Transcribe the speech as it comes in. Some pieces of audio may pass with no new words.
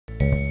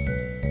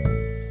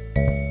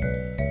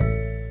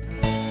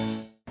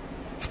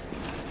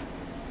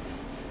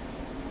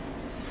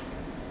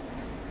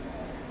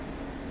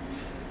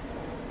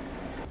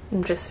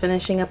I'm just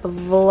finishing up a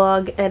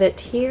vlog edit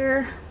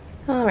here.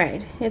 All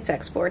right, it's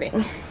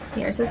exporting.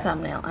 Here's the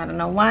thumbnail. I don't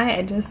know why,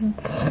 I don't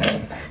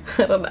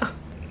know.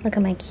 Look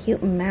at my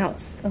cute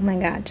mouse. Oh my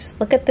God, just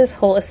look at this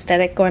whole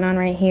aesthetic going on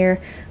right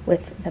here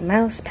with the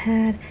mouse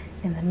pad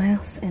and the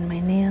mouse and my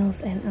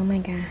nails and oh my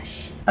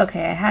gosh.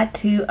 Okay, I had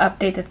to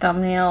update the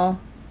thumbnail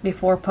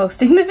before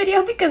posting the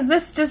video because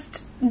this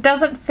just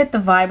doesn't fit the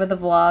vibe of the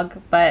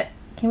vlog, but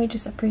can we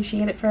just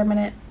appreciate it for a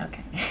minute?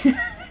 Okay.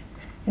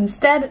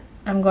 Instead,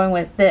 I'm going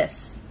with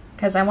this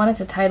because I wanted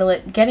to title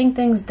it Getting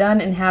Things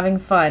Done and Having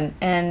Fun,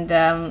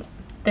 and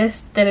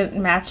this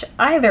didn't match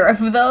either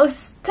of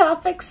those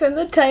topics in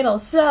the title,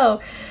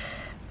 so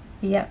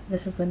yep,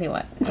 this is the new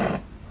one.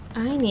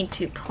 I need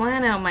to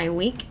plan out my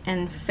week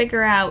and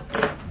figure out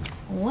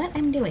what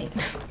I'm doing.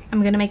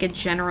 I'm gonna make a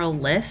general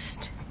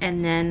list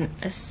and then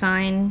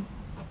assign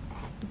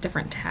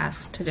different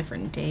tasks to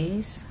different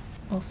days.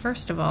 Well,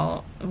 first of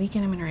all,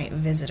 weekend I'm gonna write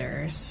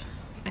visitors.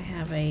 I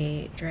have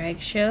a drag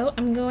show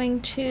I'm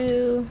going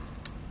to,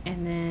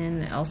 and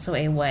then also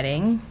a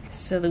wedding.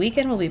 So the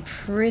weekend will be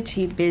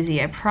pretty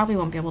busy. I probably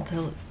won't be able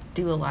to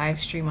do a live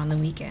stream on the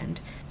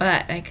weekend,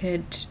 but I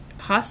could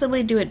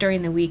possibly do it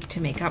during the week to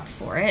make up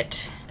for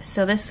it.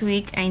 So this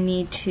week I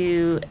need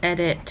to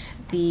edit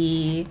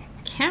the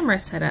camera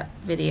setup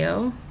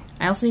video.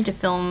 I also need to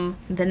film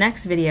the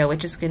next video,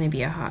 which is going to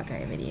be a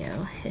Hawkeye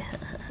video.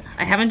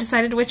 I haven't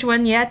decided which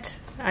one yet.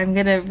 I'm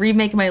going to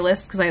remake my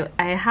list because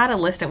I had a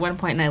list at one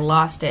point and I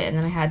lost it, and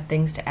then I had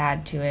things to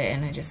add to it,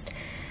 and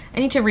I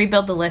need to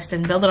rebuild the list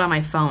and build it on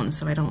my phone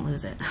so I don't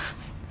lose it.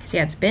 So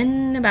yeah, it's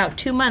been about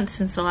 2 months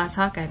since the last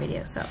Hawkeye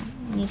video, so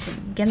I need to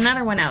get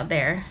another one out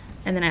there.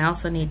 And then I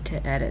also need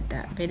to edit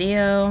that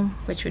video,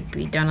 which would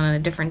be done on a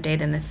different day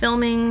than the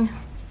filming.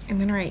 I'm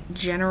gonna write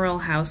general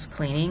house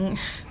cleaning.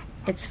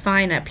 It's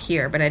fine up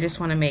here, but I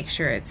just want to make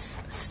sure it's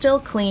still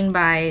clean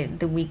by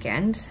the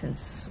weekend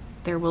since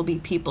there will be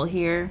people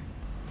here.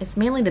 It's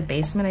mainly the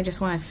basement. I just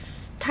want to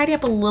tidy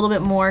up a little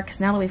bit more because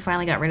now that we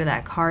finally got rid of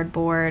that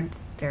cardboard,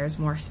 there's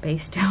more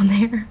space down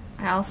there.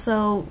 I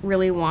also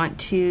really want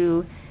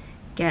to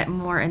get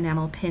more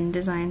enamel pin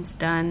designs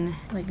done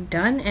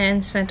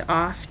and sent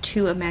off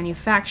to a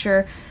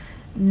manufacturer.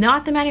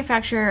 Not the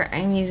manufacturer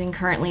I'm using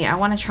currently. I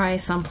want to try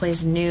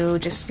someplace new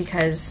just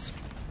because,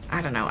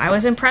 I don't know. I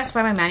was impressed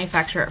by my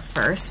manufacturer at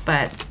first,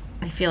 but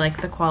I feel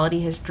like the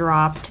quality has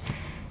dropped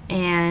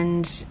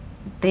and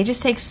they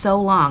just take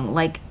so long.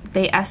 Like,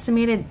 they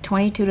estimated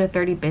 22 to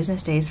 30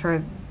 business days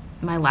for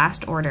my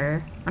last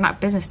order, or not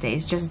business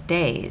days, just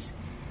days.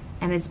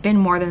 And it's been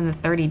more than the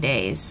 30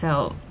 days,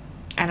 so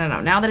I don't know.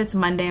 Now that it's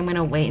Monday, I'm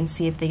gonna wait and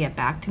see if they get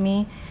back to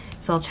me.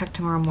 So I'll check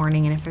tomorrow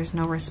morning, and if there's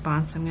no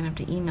response, I'm gonna have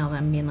to email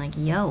them being like,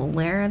 yo,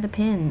 where are the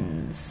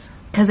pins?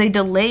 Because they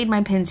delayed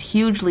my pins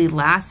hugely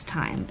last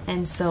time,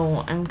 and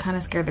so I'm kind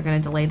of scared they're gonna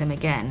delay them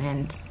again.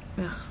 And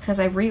because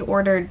I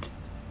reordered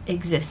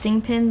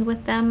existing pins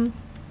with them,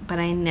 but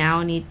I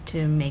now need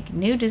to make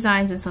new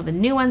designs, and so the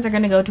new ones are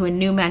gonna go to a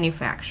new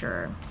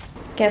manufacturer.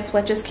 Guess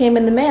what just came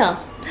in the mail?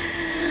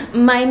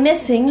 My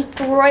missing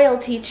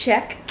royalty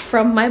check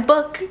from my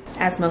book.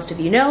 As most of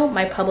you know,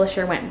 my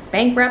publisher went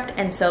bankrupt,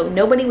 and so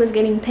nobody was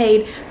getting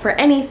paid for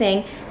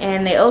anything,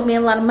 and they owed me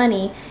a lot of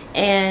money,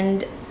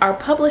 and our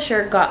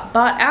publisher got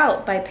bought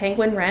out by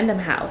Penguin Random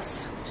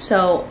House.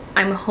 So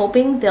I'm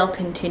hoping they'll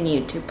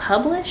continue to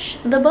publish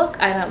the book.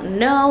 I don't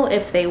know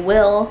if they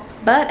will,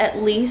 but at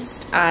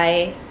least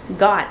I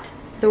got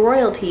the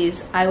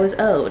royalties I was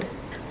owed.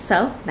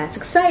 So that's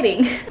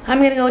exciting.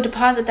 I'm gonna go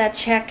deposit that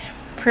check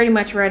pretty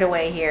much right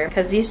away here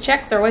because these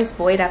checks are always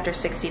void after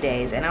 60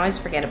 days and I always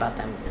forget about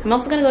them. I'm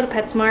also gonna go to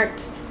PetSmart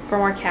for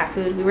more cat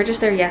food. We were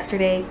just there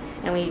yesterday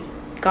and we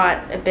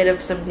got a bit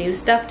of some new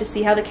stuff to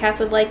see how the cats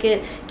would like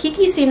it.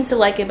 Kiki seems to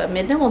like it, but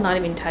Midna will not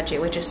even touch it,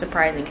 which is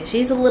surprising because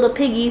she's a little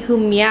piggy who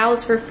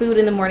meows for food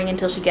in the morning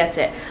until she gets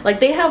it. Like,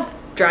 they have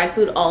dry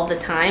food all the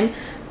time,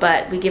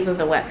 but we give them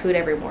the wet food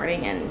every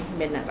morning, and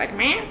Midna's like,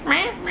 meh,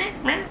 meh, meh,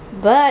 meh.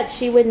 But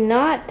she would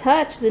not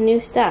touch the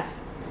new stuff.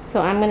 So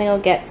I'm gonna go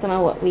get some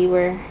of what we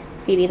were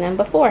feeding them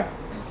before.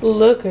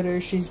 Look at her,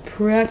 she's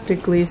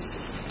practically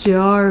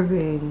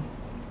starving.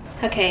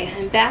 Okay,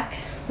 I'm back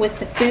with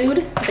the food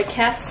the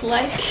cats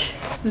like.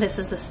 This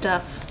is the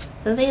stuff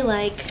they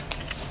like.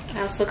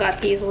 I also got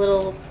these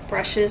little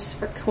brushes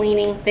for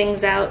cleaning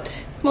things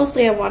out.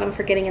 Mostly I want them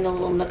for getting in the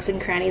little nooks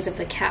and crannies of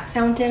the cat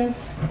fountain.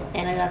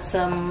 And I got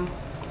some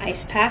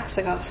ice packs.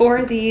 I got 4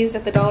 of these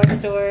at the dollar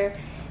store.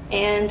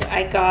 And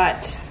I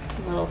got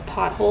little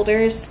pot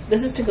holders.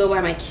 This is to go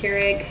by my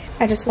Keurig.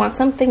 I just want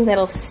something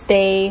that'll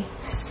stay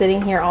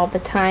sitting here all the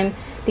time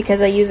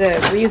because I use a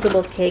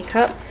reusable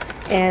K-cup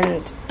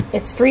and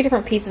it's 3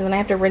 different pieces and I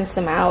have to rinse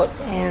them out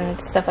and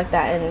stuff like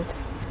that.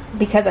 And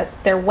because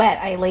they're wet,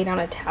 I lay down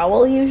a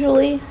towel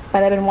usually,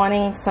 but I've been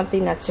wanting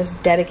something that's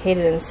just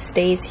dedicated and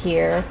stays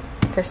here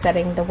for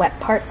setting the wet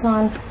parts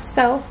on.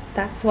 So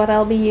that's what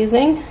I'll be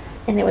using.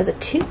 And it was a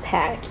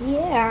 2-pack,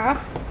 yeah.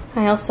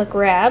 I also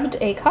grabbed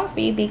a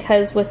coffee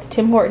because with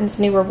Tim Hortons'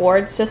 new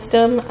reward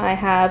system, I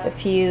have a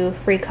few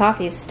free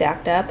coffees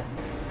stacked up.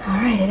 All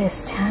right, it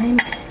is time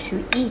to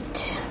to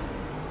eat.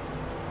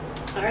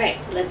 All right,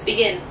 let's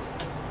begin.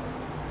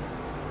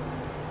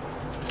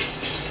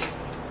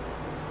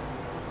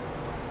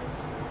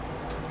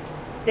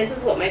 This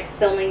is what my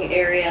filming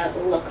area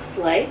looks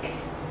like.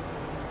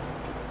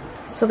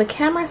 So the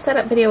camera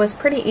setup video was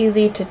pretty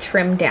easy to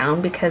trim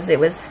down because it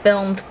was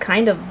filmed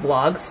kind of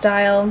vlog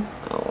style.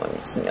 Oh, I'm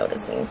just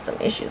noticing some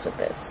issues with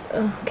this.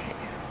 Okay.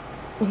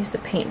 I'll use the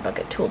paint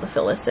bucket tool to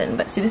fill this in.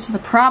 But see, this is the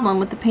problem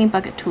with the paint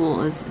bucket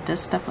tool, is it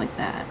does stuff like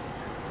that.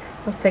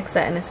 We'll fix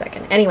that in a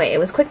second. Anyway, it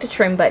was quick to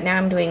trim, but now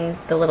I'm doing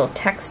the little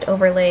text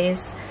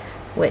overlays,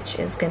 which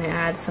is gonna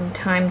add some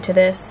time to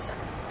this.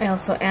 I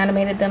also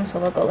animated them so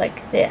they'll go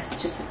like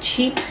this. Just a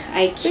cheap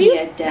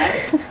IKEA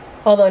desk.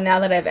 Although now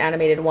that I've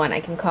animated one,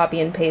 I can copy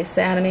and paste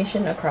the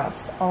animation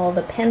across all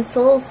the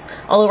pencils.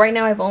 Although right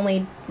now I've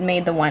only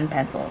made the one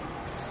pencil.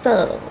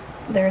 So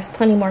there's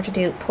plenty more to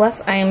do.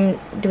 Plus I'm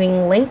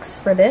doing links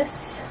for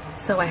this.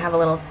 So I have a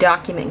little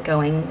document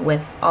going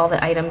with all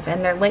the items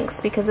and their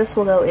links because this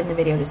will go in the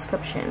video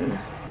description.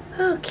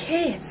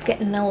 Okay, it's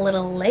getting a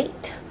little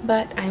late,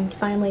 but I'm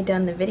finally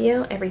done the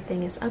video.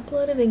 Everything is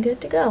uploaded and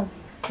good to go.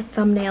 The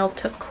thumbnail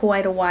took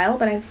quite a while,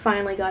 but I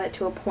finally got it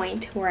to a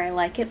point where I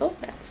like it. Oh,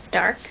 that's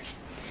dark.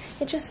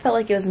 It just felt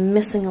like it was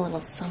missing a little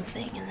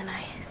something, and then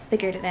I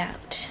figured it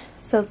out.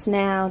 So it's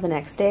now the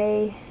next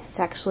day. It's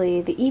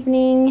actually the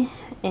evening,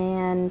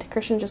 and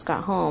Christian just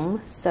got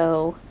home,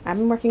 so I've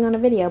been working on a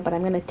video, but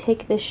I'm gonna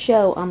take this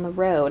show on the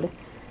road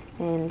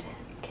and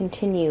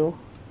continue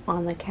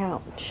on the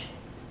couch.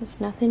 There's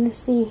nothing to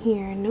see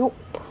here. Nope.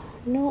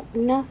 Nope,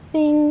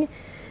 nothing.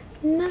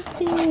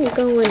 Nothing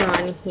going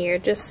on here.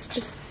 Just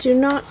do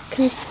not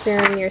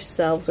concern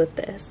yourselves with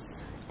this.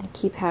 I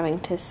keep having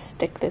to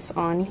stick this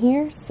on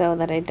here so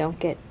that I don't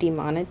get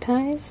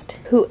demonetized.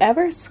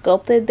 Whoever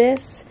sculpted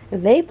this,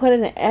 they put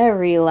in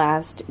every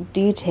last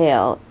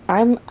detail.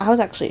 I was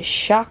actually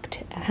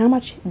shocked at how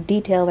much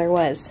detail there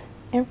was.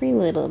 Every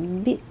little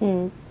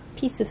bitten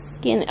piece of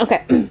skin.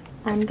 Okay,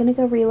 I'm gonna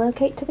go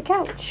relocate to the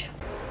couch.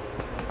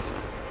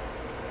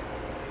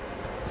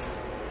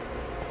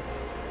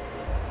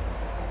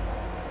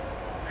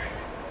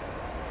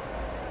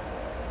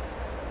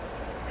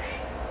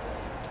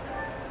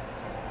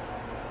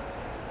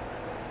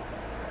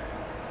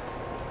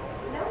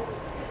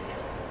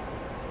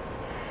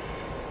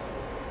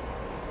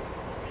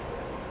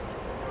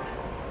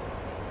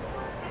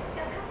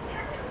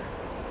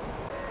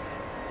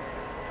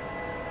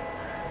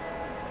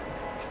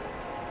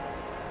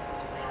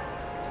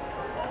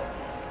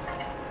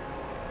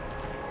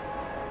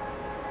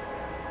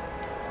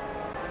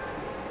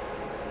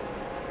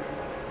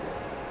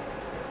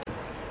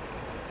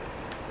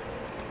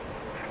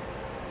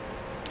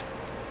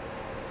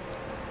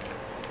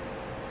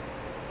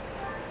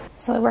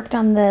 So I worked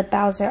on the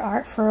Bowser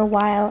art for a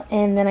while,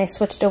 and then I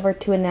switched over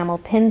to enamel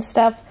pin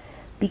stuff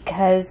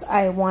because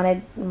I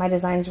wanted my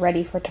designs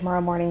ready for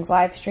tomorrow morning's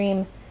live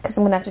stream, because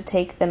I'm going to have to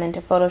take them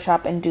into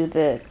Photoshop and do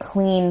the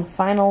clean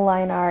final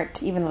line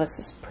art, even though this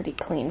is pretty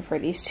clean for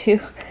these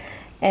two,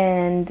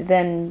 and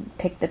then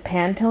pick the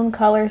Pantone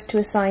colors to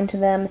assign to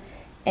them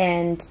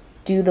and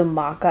do the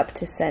mock-up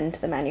to send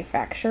to the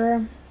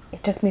manufacturer.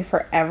 It took me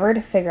forever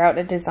to figure out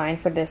a design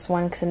for this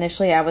one because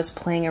initially I was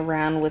playing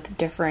around with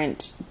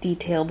different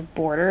detailed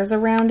borders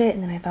around it,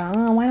 and then I thought,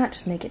 oh, why not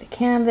just make it a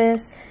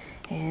canvas?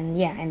 And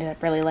yeah, I ended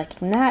up really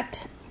liking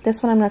that.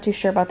 This one I'm not too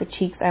sure about the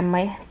cheeks. I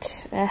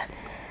might,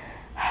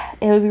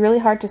 it would be really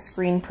hard to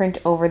screen print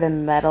over the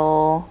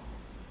metal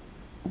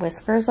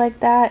whiskers like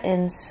that,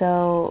 and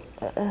so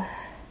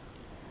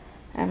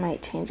I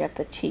might change up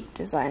the cheek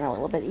design a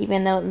little bit,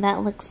 even though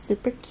that looks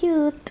super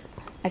cute.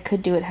 I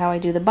could do it how I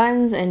do the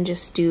buns and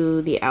just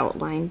do the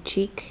outline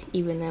cheek,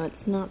 even though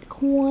it's not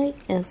quite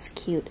as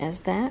cute as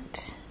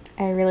that.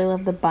 I really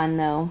love the bun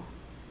though.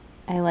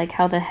 I like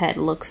how the head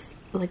looks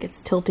like it's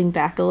tilting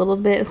back a little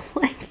bit,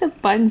 like the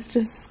bun's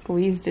just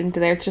squeezed into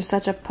there. It's just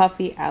such a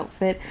puffy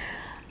outfit.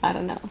 I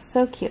don't know,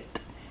 so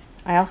cute.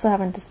 I also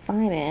haven't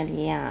decided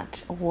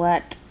yet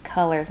what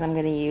colors I'm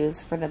going to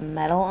use for the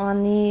metal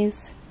on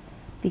these.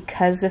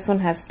 Because this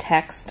one has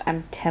text,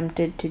 I'm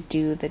tempted to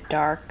do the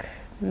dark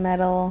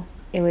metal.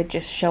 It would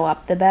just show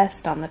up the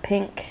best on the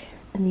pink.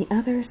 And the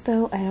others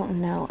though, I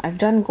don't know. I've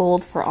done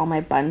gold for all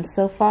my buns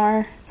so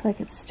far, so I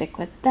could stick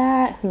with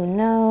that. Who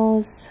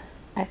knows?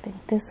 I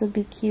think this would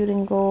be cute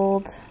in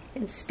gold.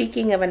 And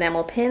speaking of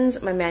enamel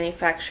pins, my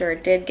manufacturer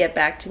did get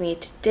back to me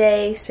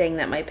today saying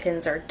that my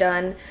pins are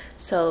done.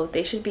 So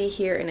they should be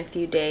here in a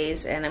few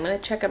days, and I'm gonna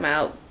check them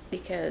out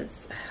because,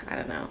 I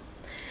don't know.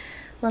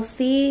 We'll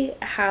see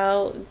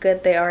how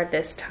good they are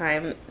this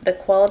time. The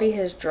quality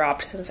has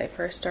dropped since I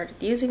first started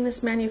using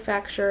this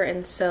manufacturer,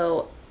 and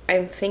so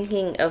I'm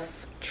thinking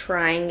of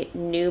trying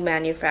new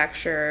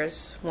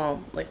manufacturers,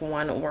 well, like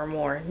one or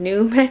more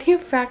new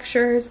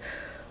manufacturers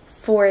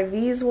for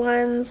these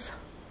ones.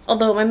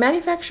 Although my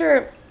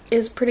manufacturer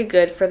is pretty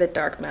good for the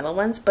dark metal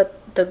ones, but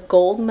the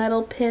gold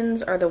metal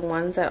pins are the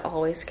ones that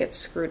always get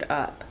screwed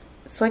up.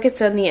 So I could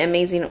send the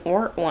Amazing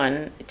Ort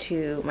one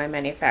to my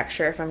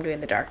manufacturer if I'm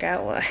doing the dark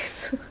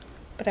outlines.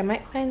 But I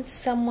might find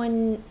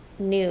someone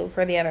new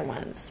for the other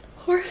ones.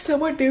 Or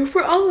someone new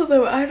for all of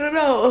them, I don't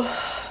know.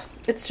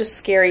 It's just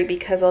scary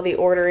because I'll be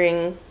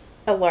ordering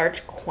a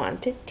large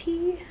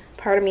quantity.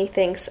 Part of me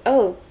thinks,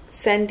 oh,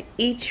 send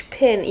each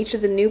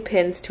of the new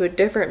pins to a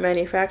different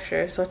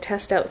manufacturer, so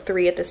test out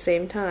 3 at the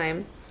same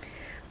time.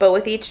 But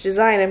with each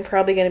design, I'm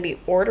probably going to be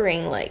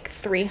ordering like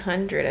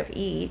 300 of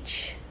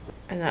each.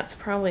 And that's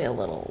probably a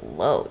little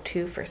low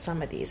too for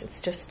some of these. It's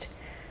just,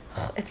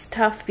 it's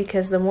tough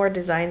because the more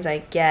designs I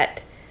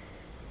get,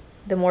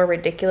 the more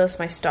ridiculous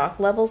my stock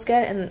levels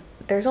get. And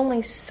there's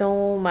only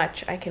so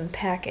much I can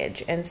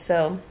package. And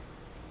so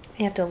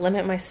I have to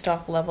limit my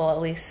stock level at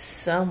least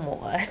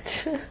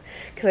somewhat.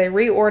 Because I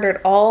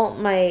reordered all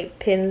my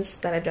pins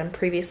that I've done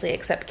previously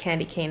except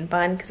Candy Cane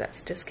Bun because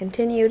that's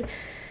discontinued.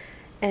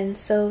 And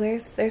so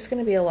there's going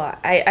to be a lot.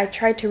 I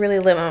tried to really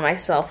limit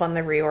myself on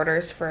the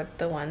reorders for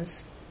the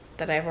ones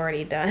that I've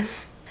already done.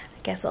 I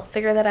guess I'll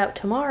figure that out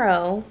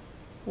tomorrow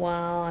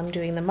while I'm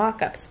doing the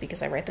mock-ups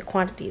because I write the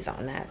quantities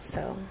on that.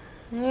 So,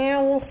 yeah,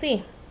 we'll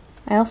see.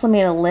 I also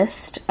made a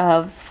list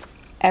of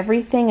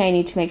everything I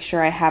need to make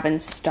sure I have in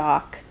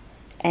stock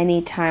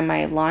anytime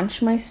I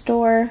launch my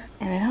store.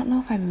 And I don't know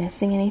if I'm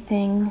missing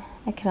anything.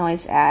 I can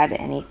always add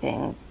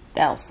anything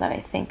else that I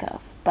think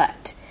of.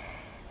 But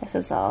this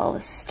is all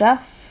the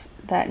stuff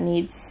that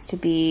needs to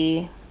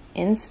be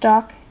in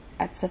stock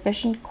at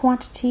sufficient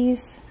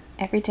quantities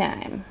every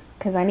time.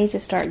 Because I need to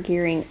start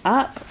gearing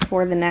up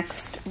for the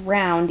next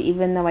round,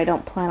 even though I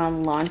don't plan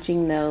on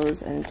launching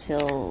those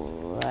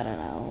until, I don't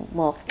know,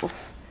 well,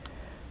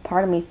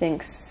 part of me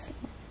thinks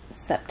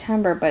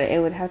September, but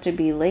it would have to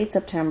be late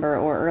September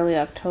or early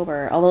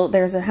October. Although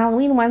there's a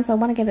Halloween one, so I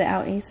want to get it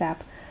out ASAP.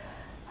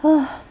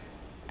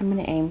 I'm going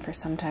to aim for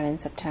sometime in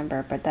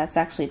September, but that's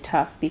actually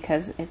tough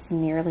because it's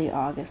nearly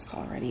August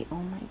already. Oh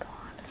my god.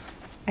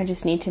 I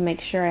just need to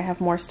make sure I have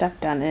more stuff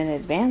done in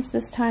advance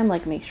this time,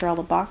 like make sure all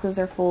the boxes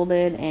are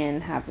folded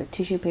and have the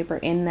tissue paper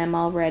in them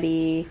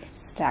already.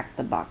 Stack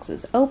the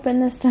boxes open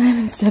this time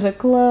instead of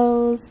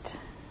closed.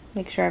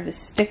 Make sure I have the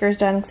stickers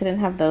done because I didn't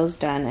have those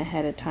done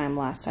ahead of time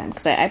last time.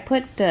 Because I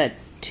put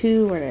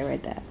 2, where did I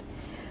write that?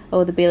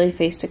 Oh, the Baylee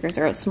face stickers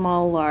are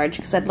small, large,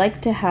 because I'd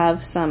like to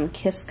have some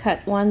kiss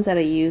cut ones that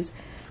I use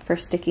for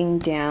sticking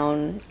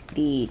down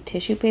the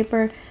tissue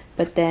paper,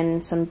 but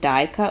then some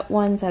die cut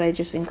ones that I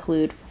just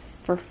include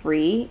for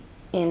free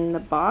in the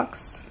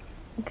box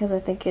because I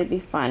think it'd be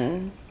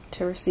fun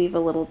to receive a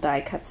little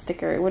die cut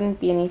sticker. It wouldn't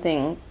be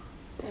anything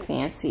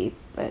fancy,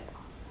 but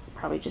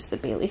probably just the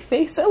Baylee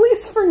face, at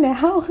least for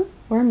now.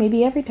 Or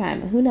maybe every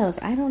time, who knows,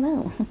 I don't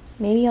know.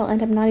 Maybe I'll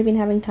end up not even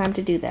having time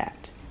to do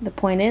that. The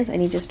point is I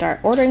need to start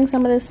ordering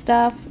some of this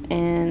stuff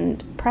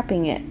and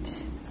prepping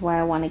it. Why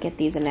I want to get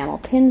these enamel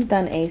pins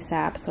done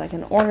ASAP so I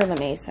can order them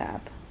ASAP.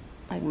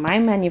 Like, my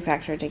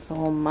manufacturer takes a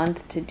whole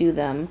month to do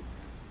them,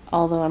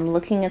 although I'm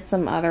looking at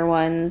some other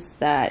ones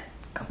that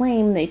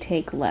claim they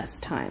take less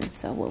time,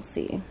 so we'll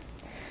see.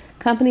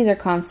 Companies are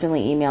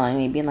constantly emailing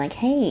me being like,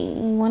 hey, you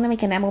want to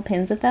make enamel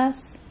pins with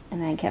us?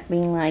 And I kept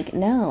being like,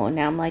 no.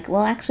 Now I'm like,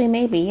 well, actually,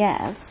 maybe,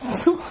 yes.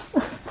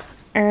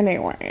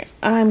 Anyway,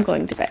 I'm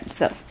going to bed.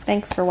 So,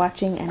 thanks for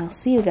watching, and I'll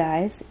see you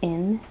guys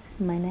in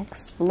my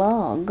next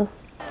vlog.